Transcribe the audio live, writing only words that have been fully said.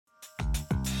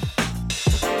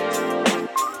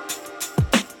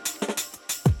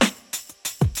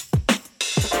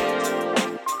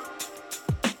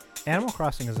Animal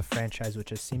Crossing is a franchise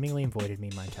which has seemingly avoided me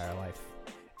my entire life,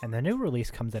 and the new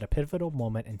release comes at a pivotal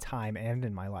moment in time and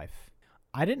in my life.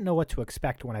 I didn't know what to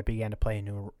expect when I began to play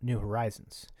New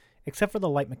Horizons, except for the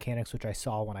light mechanics which I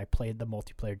saw when I played the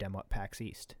multiplayer demo at PAX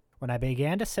East. When I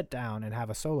began to sit down and have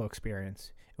a solo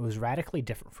experience, it was radically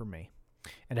different for me,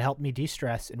 and it helped me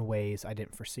de-stress in ways I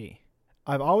didn't foresee.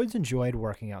 I've always enjoyed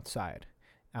working outside.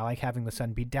 I like having the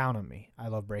sun beat down on me. I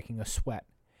love breaking a sweat.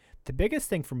 The biggest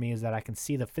thing for me is that I can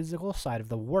see the physical side of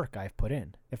the work I've put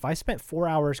in. If I spent 4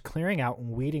 hours clearing out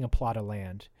and weeding a plot of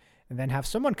land, and then have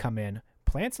someone come in,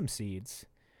 plant some seeds,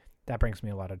 that brings me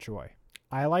a lot of joy.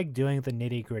 I like doing the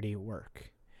nitty-gritty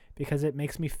work, because it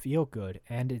makes me feel good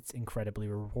and it's incredibly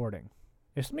rewarding.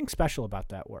 There's something special about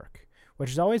that work,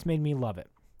 which has always made me love it.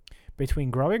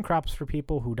 Between growing crops for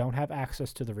people who don't have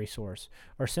access to the resource,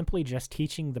 or simply just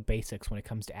teaching the basics when it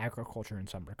comes to agriculture in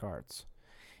some regards.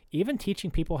 Even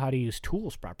teaching people how to use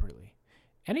tools properly.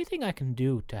 Anything I can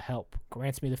do to help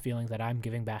grants me the feeling that I'm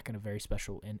giving back in a very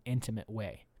special and intimate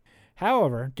way.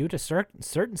 However, due to certain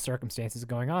circumstances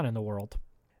going on in the world,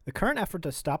 the current effort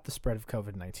to stop the spread of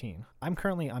COVID-19, I'm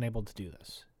currently unable to do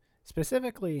this.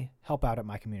 Specifically, help out at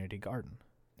my community garden.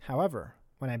 However,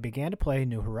 when I began to play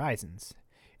New Horizons,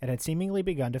 it had seemingly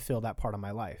begun to fill that part of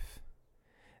my life.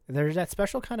 There's that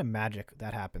special kind of magic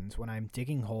that happens when I'm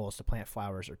digging holes to plant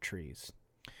flowers or trees.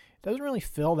 It doesn't really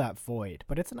fill that void,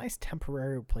 but it's a nice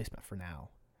temporary replacement for now.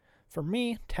 For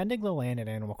me, tending the land in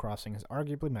Animal Crossing is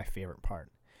arguably my favorite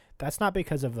part. That's not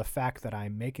because of the fact that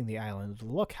I'm making the island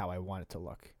look how I want it to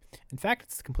look. In fact,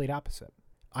 it's the complete opposite.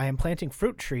 I am planting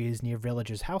fruit trees near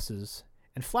villagers' houses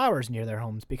and flowers near their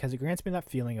homes because it grants me that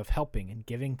feeling of helping and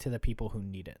giving to the people who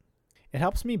need it. It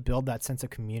helps me build that sense of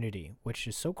community, which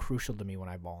is so crucial to me when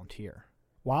I volunteer.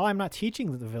 While I'm not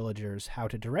teaching the villagers how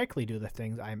to directly do the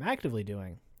things I am actively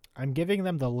doing, I'm giving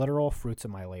them the literal fruits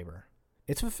of my labor.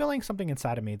 It's fulfilling something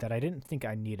inside of me that I didn't think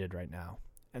I needed right now.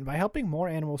 And by helping more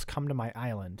animals come to my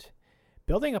island,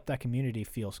 building up that community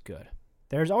feels good.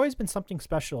 There's always been something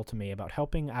special to me about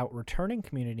helping out returning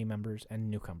community members and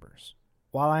newcomers.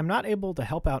 While I'm not able to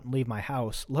help out and leave my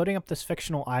house, loading up this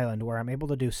fictional island where I'm able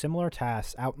to do similar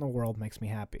tasks out in the world makes me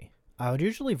happy. I would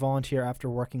usually volunteer after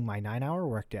working my 9-hour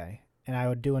workday, and I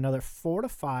would do another 4 to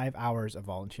 5 hours of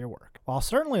volunteer work. While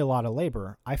certainly a lot of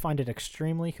labor, I find it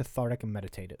extremely cathartic and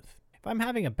meditative. If I'm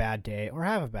having a bad day or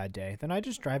have a bad day, then I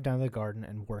just drive down to the garden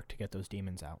and work to get those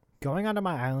demons out. Going onto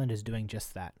my island is doing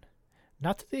just that.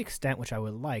 Not to the extent which I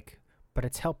would like, but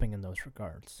it's helping in those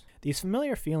regards. These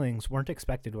familiar feelings weren't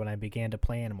expected when I began to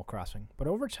play Animal Crossing, but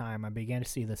over time I began to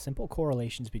see the simple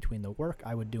correlations between the work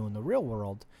I would do in the real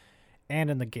world and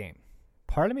in the game.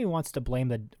 Part of me wants to blame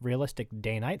the realistic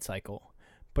day-night cycle,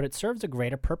 but it serves a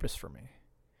greater purpose for me.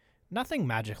 Nothing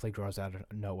magically grows out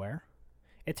of nowhere.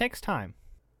 It takes time.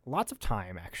 Lots of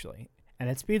time, actually, and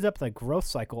it speeds up the growth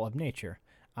cycle of nature.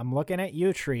 I'm looking at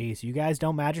you, trees. You guys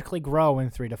don't magically grow in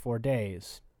 3 to 4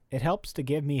 days. It helps to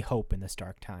give me hope in this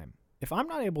dark time. If I'm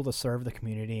not able to serve the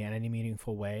community in any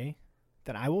meaningful way,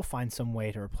 then I will find some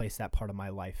way to replace that part of my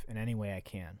life in any way I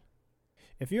can.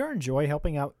 If you enjoy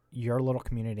helping out your little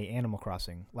community Animal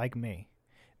Crossing, like me,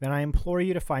 then I implore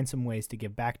you to find some ways to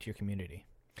give back to your community.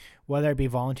 Whether it be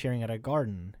volunteering at a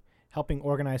garden, helping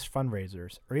organize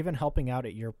fundraisers, or even helping out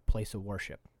at your place of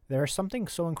worship. There is something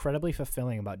so incredibly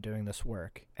fulfilling about doing this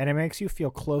work, and it makes you feel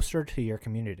closer to your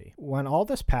community. When all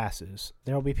this passes,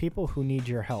 there will be people who need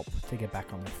your help to get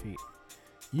back on their feet.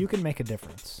 You can make a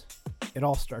difference. It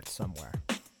all starts somewhere.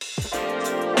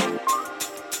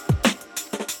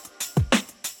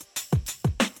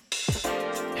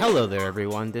 Hello there,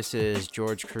 everyone. This is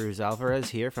George Cruz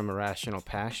Alvarez here from Irrational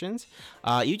Passions.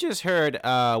 You just heard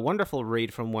a wonderful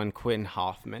read from one Quinn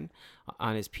Hoffman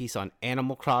on his piece on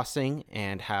Animal Crossing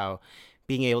and how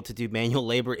being able to do manual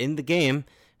labor in the game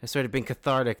has sort of been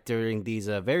cathartic during these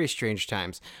very strange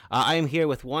times. I am here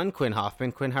with one Quinn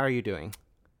Hoffman. Quinn, how are you doing?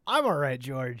 I'm all right,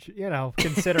 George,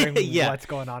 considering what's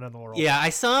going on in the world. Yeah, I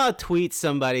saw a tweet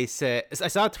someone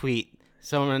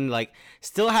like,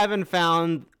 still haven't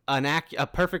found a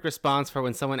perfect response for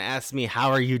when someone asks me,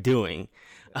 how are you doing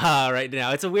right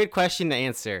now? It's a weird question to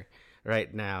answer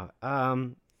right now.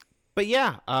 But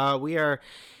yeah, we are,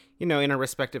 in our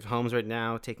respective homes right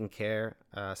now, taking care,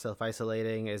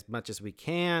 self-isolating as much as we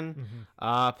can,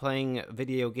 playing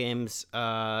video games.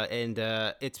 And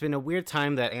it's been a weird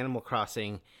time that Animal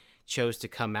Crossing chose to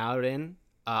come out in.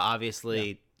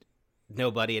 Obviously,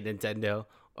 nobody at Nintendo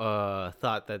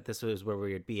thought that this was where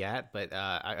we would be at, but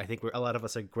I think a lot of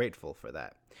us are grateful for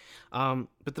that.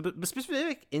 But the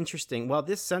specific interesting,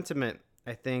 this sentiment,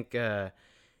 I think,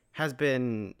 has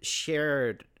been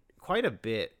shared quite a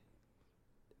bit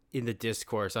in the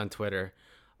discourse on Twitter.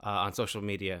 on social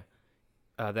media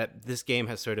that this game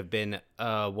has sort of been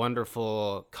a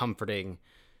wonderful, comforting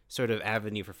sort of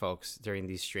avenue for folks during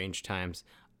these strange times.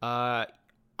 I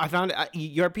found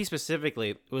your piece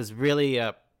specifically was really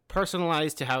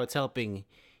personalized to how it's helping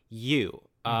you.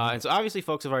 And so obviously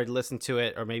folks have already listened to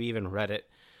it or maybe even read it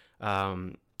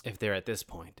if they're at this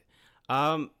point.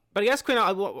 But I guess, Quinn,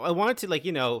 I wanted to, like,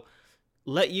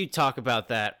 let you talk about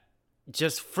that.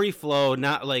 Just free flow,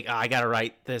 not like, I got to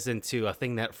write this into a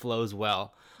thing that flows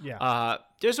well. Yeah.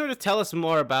 Just sort of tell us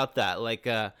more about that. Like,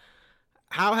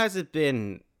 how has it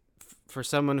been for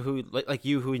someone who, like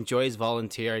you, who enjoys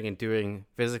volunteering and doing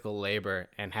physical labor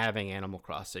and having Animal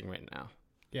Crossing right now?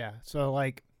 Yeah. So,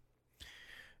 like,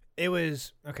 it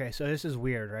was, okay, so this is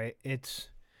weird, right? It's,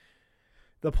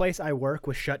 the place I work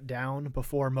was shut down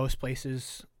before most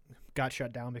places got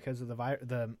shut down because of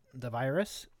the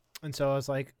virus. And so I was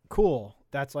like, cool,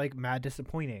 that's like mad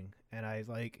disappointing. And I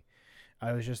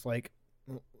was just like,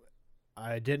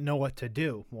 I didn't know what to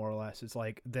do, more or less. It's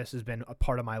like, this has been a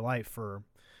part of my life for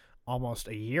almost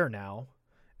a year now.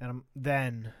 And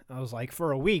then I was like,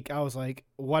 for a week, I was like,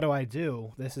 what do I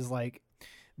do? This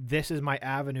is my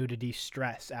avenue to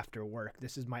de-stress after work.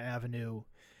 This is my avenue.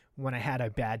 When I had a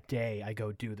bad day, I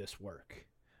go do this work.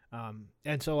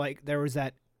 And so, like, there was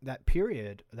that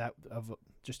period of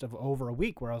over a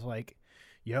week where I was like,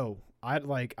 yo, I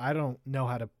don't know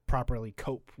how to properly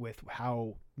cope with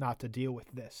how not to deal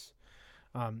with this.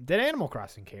 Then Animal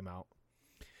Crossing came out.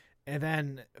 And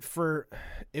then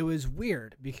it was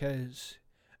weird because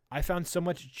I found so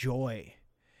much joy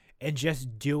in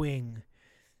just doing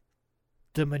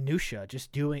the minutia,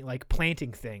 just doing, like,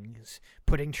 planting things,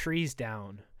 putting trees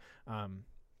down,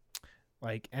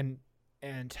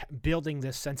 and building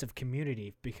this sense of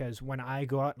community. Because when I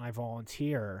go out and I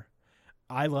volunteer,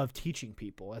 I love teaching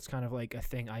people. That's kind of like a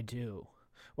thing I do.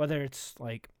 Whether it's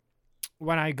like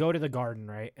when I go to the garden,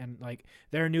 right, and like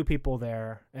there are new people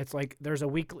there. It's like there's a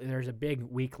big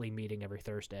weekly meeting every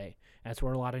Thursday. That's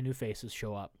where a lot of new faces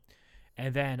show up.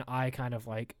 And then I kind of,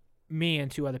 like, me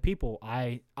and two other people,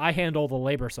 I handle the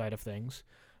labor side of things,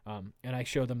 and I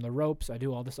show them the ropes. I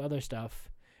do all this other stuff,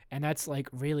 and that's, like,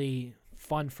 really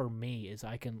fun for me. Is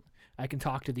I can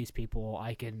talk to these people.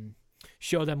 I can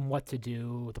show them what to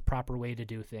do, the proper way to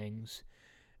do things.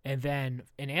 And then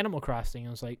in Animal Crossing, I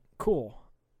was like, cool,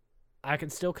 I can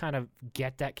still kind of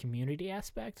get that community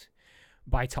aspect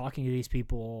by talking to these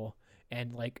people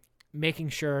and, like, making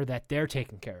sure that they're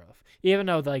taken care of, even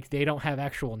though, like, they don't have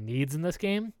actual needs in this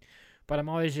game. But I'm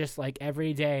always just, like,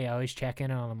 every day I always check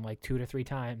in on them, like, 2 to 3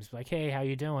 times, like, hey, how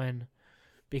you doing?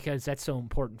 Because that's so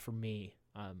important for me.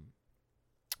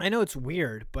 I know it's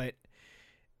weird, but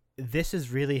this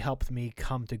has really helped me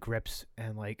come to grips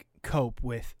and, like, cope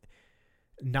with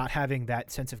not having that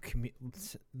sense of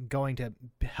going to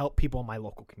help people in my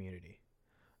local community.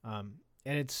 And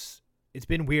it's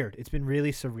been weird. It's been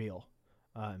really surreal.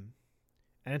 And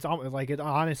it's almost like, it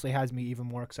honestly has me even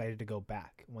more excited to go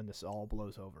back when this all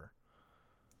blows over.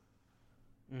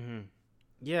 Mm-hmm.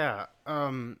 Yeah.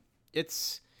 I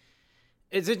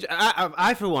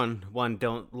for one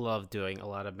don't love doing a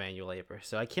lot of manual labor,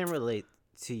 so I can't relate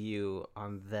to you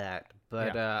on that.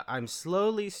 But Yeah. I'm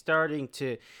slowly starting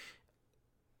to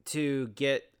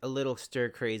get a little stir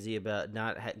crazy about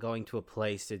not going to a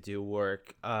place to do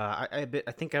work. I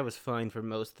think I was fine for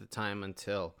most of the time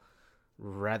until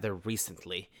rather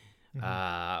recently.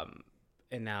 Mm-hmm.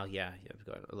 And now, yeah, I'm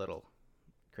going a little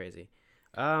crazy.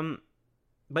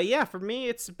 But yeah, for me,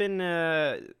 it's been,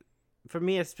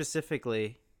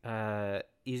 specifically,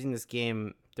 using this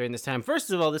game during this time.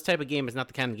 First of all, this type of game is not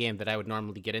the kind of game that I would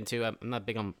normally get into. I'm not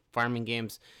big on farming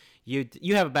games.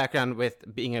 You have a background with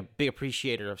being a big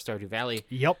appreciator of Stardew Valley.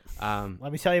 Yep.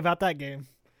 Let me tell you about that game.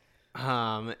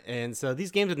 And so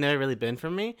these games have never really been for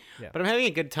me, Yeah. but I'm having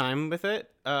a good time with it.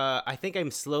 I think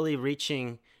I'm slowly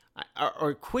reaching,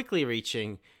 or quickly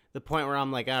reaching, the point where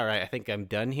I'm like, all right, I think I'm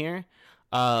done here.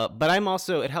 But I'm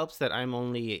also, it helps that I'm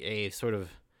only a sort of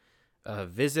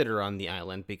visitor on the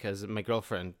island because my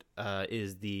girlfriend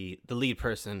is the lead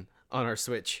person on our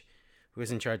Switch who is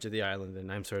in charge of the island,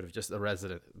 and I'm sort of just a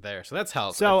resident there. So that's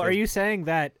helped. So are you saying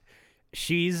that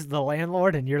she's the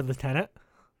landlord and you're the tenant?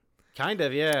 Kind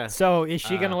of, yeah. So is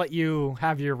she going to let you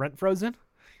have your rent frozen,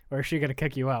 or is she going to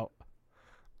kick you out?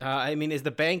 I mean, is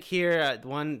the bank here at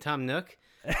one Tom Nook?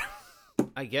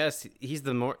 I guess he's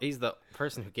the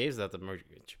person who gave out the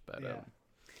mortgage, but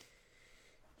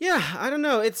yeah, I don't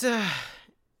know. It's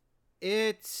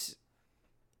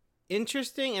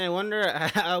interesting, and I wonder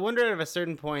at a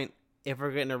certain point if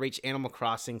we're going to reach Animal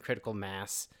Crossing critical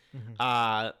mass.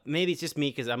 Mm-hmm. Maybe it's just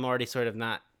me because I'm already sort of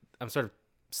not. I'm sort of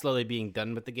slowly being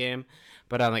done with the game.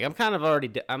 But I'm kind of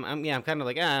already. I'm kind of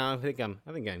like, I think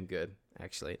I'm good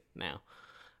actually now.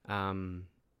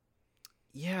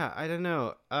 Yeah, I don't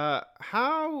know.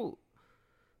 How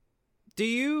do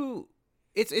you?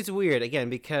 It's weird again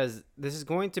because this is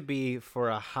going to be for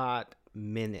a hot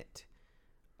minute.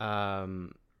 How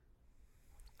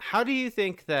do you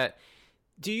think that?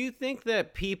 Do you think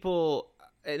that people?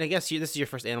 And I guess this is your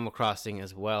first Animal Crossing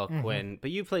as well, Quinn.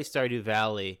 But you play Stardew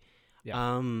Valley.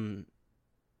 Yeah.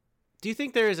 Do you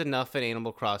think there is enough in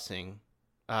Animal Crossing,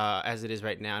 as it is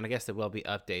right now? And I guess there will be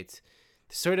updates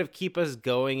to sort of keep us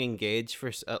going, engaged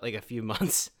for like a few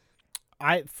months.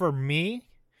 For me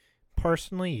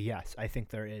personally, yes, I think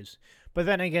there is. But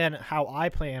then again, how I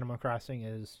play Animal Crossing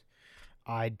is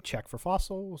I check for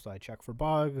fossils, I check for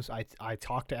bugs, I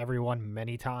talk to everyone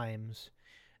many times,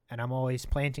 and I'm always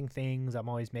planting things, I'm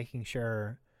always making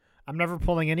sure I'm never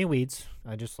pulling any weeds.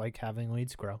 I just like having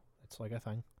weeds grow. It's like a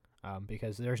thing.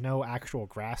 Because there's no actual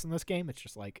grass in this game. It's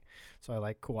just like, so I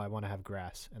like, cool, I want to have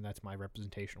grass, and that's my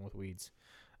representation with weeds.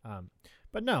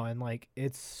 But no, and like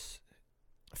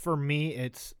for me,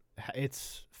 it's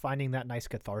finding that nice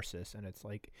catharsis, and it's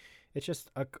like, it's just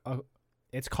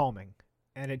it's calming,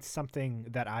 and it's something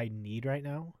that I need right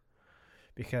now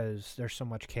because there's so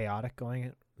much chaos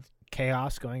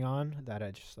going on that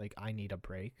I just like, I need a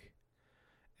break.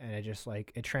 And it just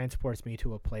like, it transports me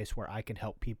to a place where I can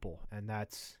help people, and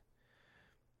that's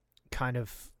kind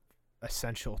of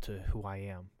essential to who I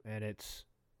am. And it's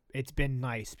been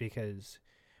nice because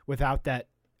without that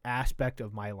aspect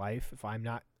of my life, if I'm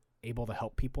not able to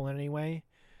help people in any way,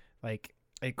 like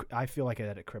I feel like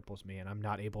that it cripples me and I'm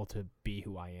not able to be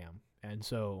who I am. And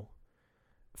so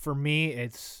for me,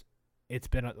 it's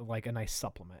been like a nice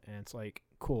supplement, and it's like,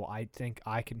 cool, I think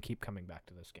I can keep coming back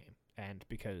to this game. And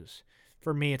because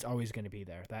for me, it's always going to be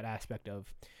there, that aspect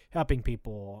of helping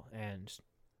people and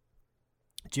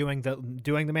doing the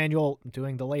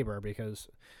labor, because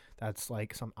that's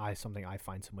like something I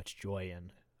find so much joy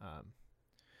in.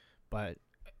 But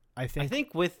I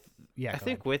think with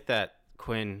that,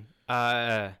 Quinn,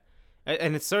 and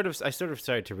it's I sort of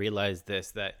started to realize this,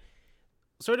 that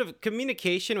sort of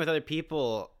communication with other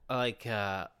people, like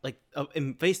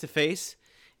in face to face,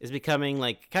 is becoming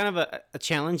like kind of a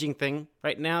challenging thing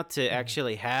right now to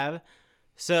actually have.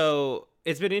 So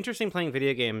it's been interesting playing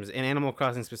video games and Animal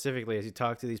Crossing specifically, as you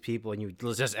talk to these people and you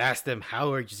just ask them,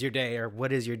 how is your day, or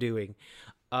what is your doing?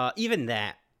 Even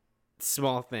that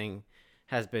small thing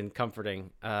has been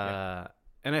comforting. And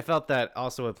I felt that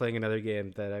also with playing another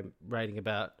game that I'm writing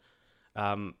about.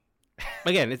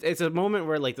 Again, it's a moment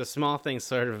where like the small things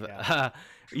sort of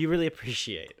you really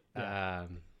appreciate. I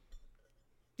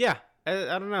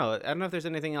don't know. I don't know if there's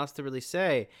anything else to really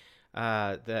say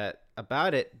that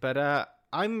about it, but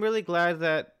I'm really glad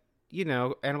that,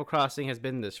 Animal Crossing has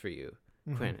been this for you,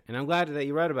 Quinn, and I'm glad that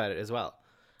you wrote about it as well.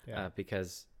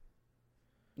 Because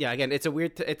again, it's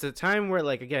it's a time where,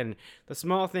 like, again, the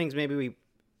small things maybe we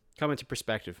come into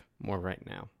perspective more right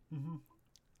now.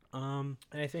 And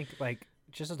I think, like,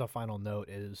 just as a final note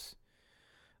is,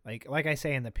 like I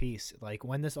say in the piece, like,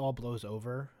 when this all blows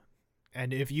over,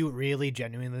 and if you really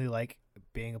genuinely like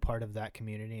being a part of that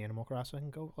community, Animal Crossing,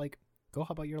 go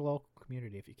help out your local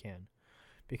community if you can,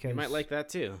 because you might like that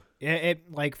too.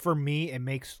 It like, for me, it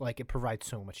makes, like, it provides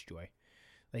so much joy.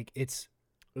 Like, it's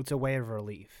a way of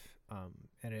relief,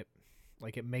 and it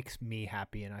makes me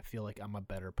happy, and I feel like I'm a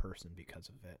better person because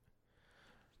of it.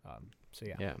 So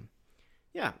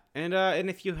yeah, and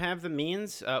if you have the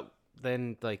means,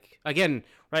 then, like, again,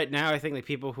 right now, I think, like,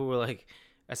 people who are like,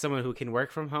 as someone who can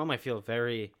work from home, I feel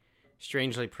very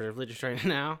strangely privileged right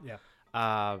now.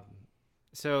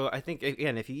 So I think,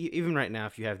 again, if you, even right now,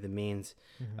 if you have the means,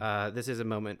 this is a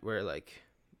moment where, like,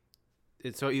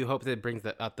 so you hope that it brings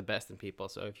out the best in people.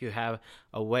 So if you have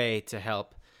a way to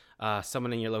help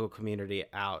someone in your local community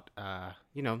out,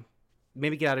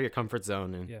 maybe get out of your comfort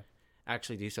zone and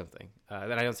actually do something.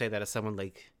 Then I don't say that as someone,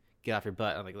 like, get off your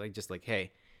butt. I'm like just like,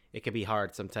 hey, it can be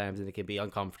hard sometimes and it can be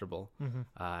uncomfortable.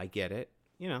 I get it.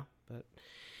 But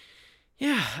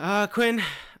yeah, Quinn,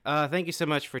 thank you so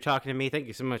much for talking to me. Thank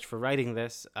you so much for writing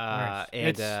this. And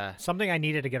it's something I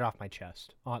needed to get off my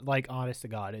chest. Like, honest to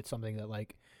God, it's something that,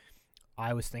 like,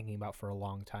 I was thinking about for a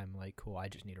long time. Like, cool, I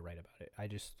just need to write about it. I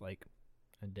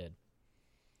did.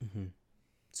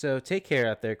 So take care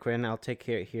out there, Quinn. I'll take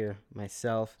care here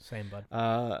myself. Same,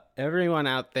 bud. Everyone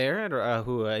out there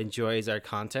who enjoys our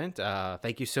content,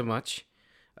 thank you so much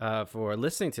for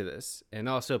listening to this. And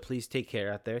also, please take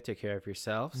care out there. Take care of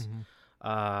yourselves. We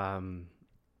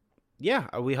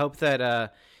hope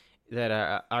that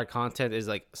our content is,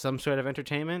 like, some sort of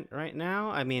entertainment right now.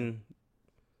 I mean,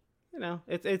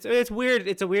 it's weird.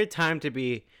 It's a weird time to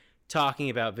be talking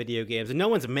about video games, and no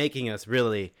one's making us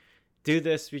really do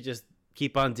this. We just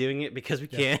keep on doing it because we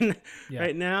can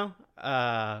right now.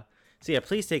 So yeah,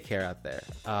 please take care out there.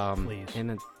 Please.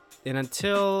 And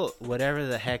until whatever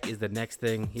the heck is the next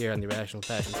thing here on the Irrational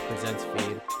Passions Presents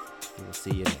feed, we will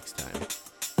see you next time.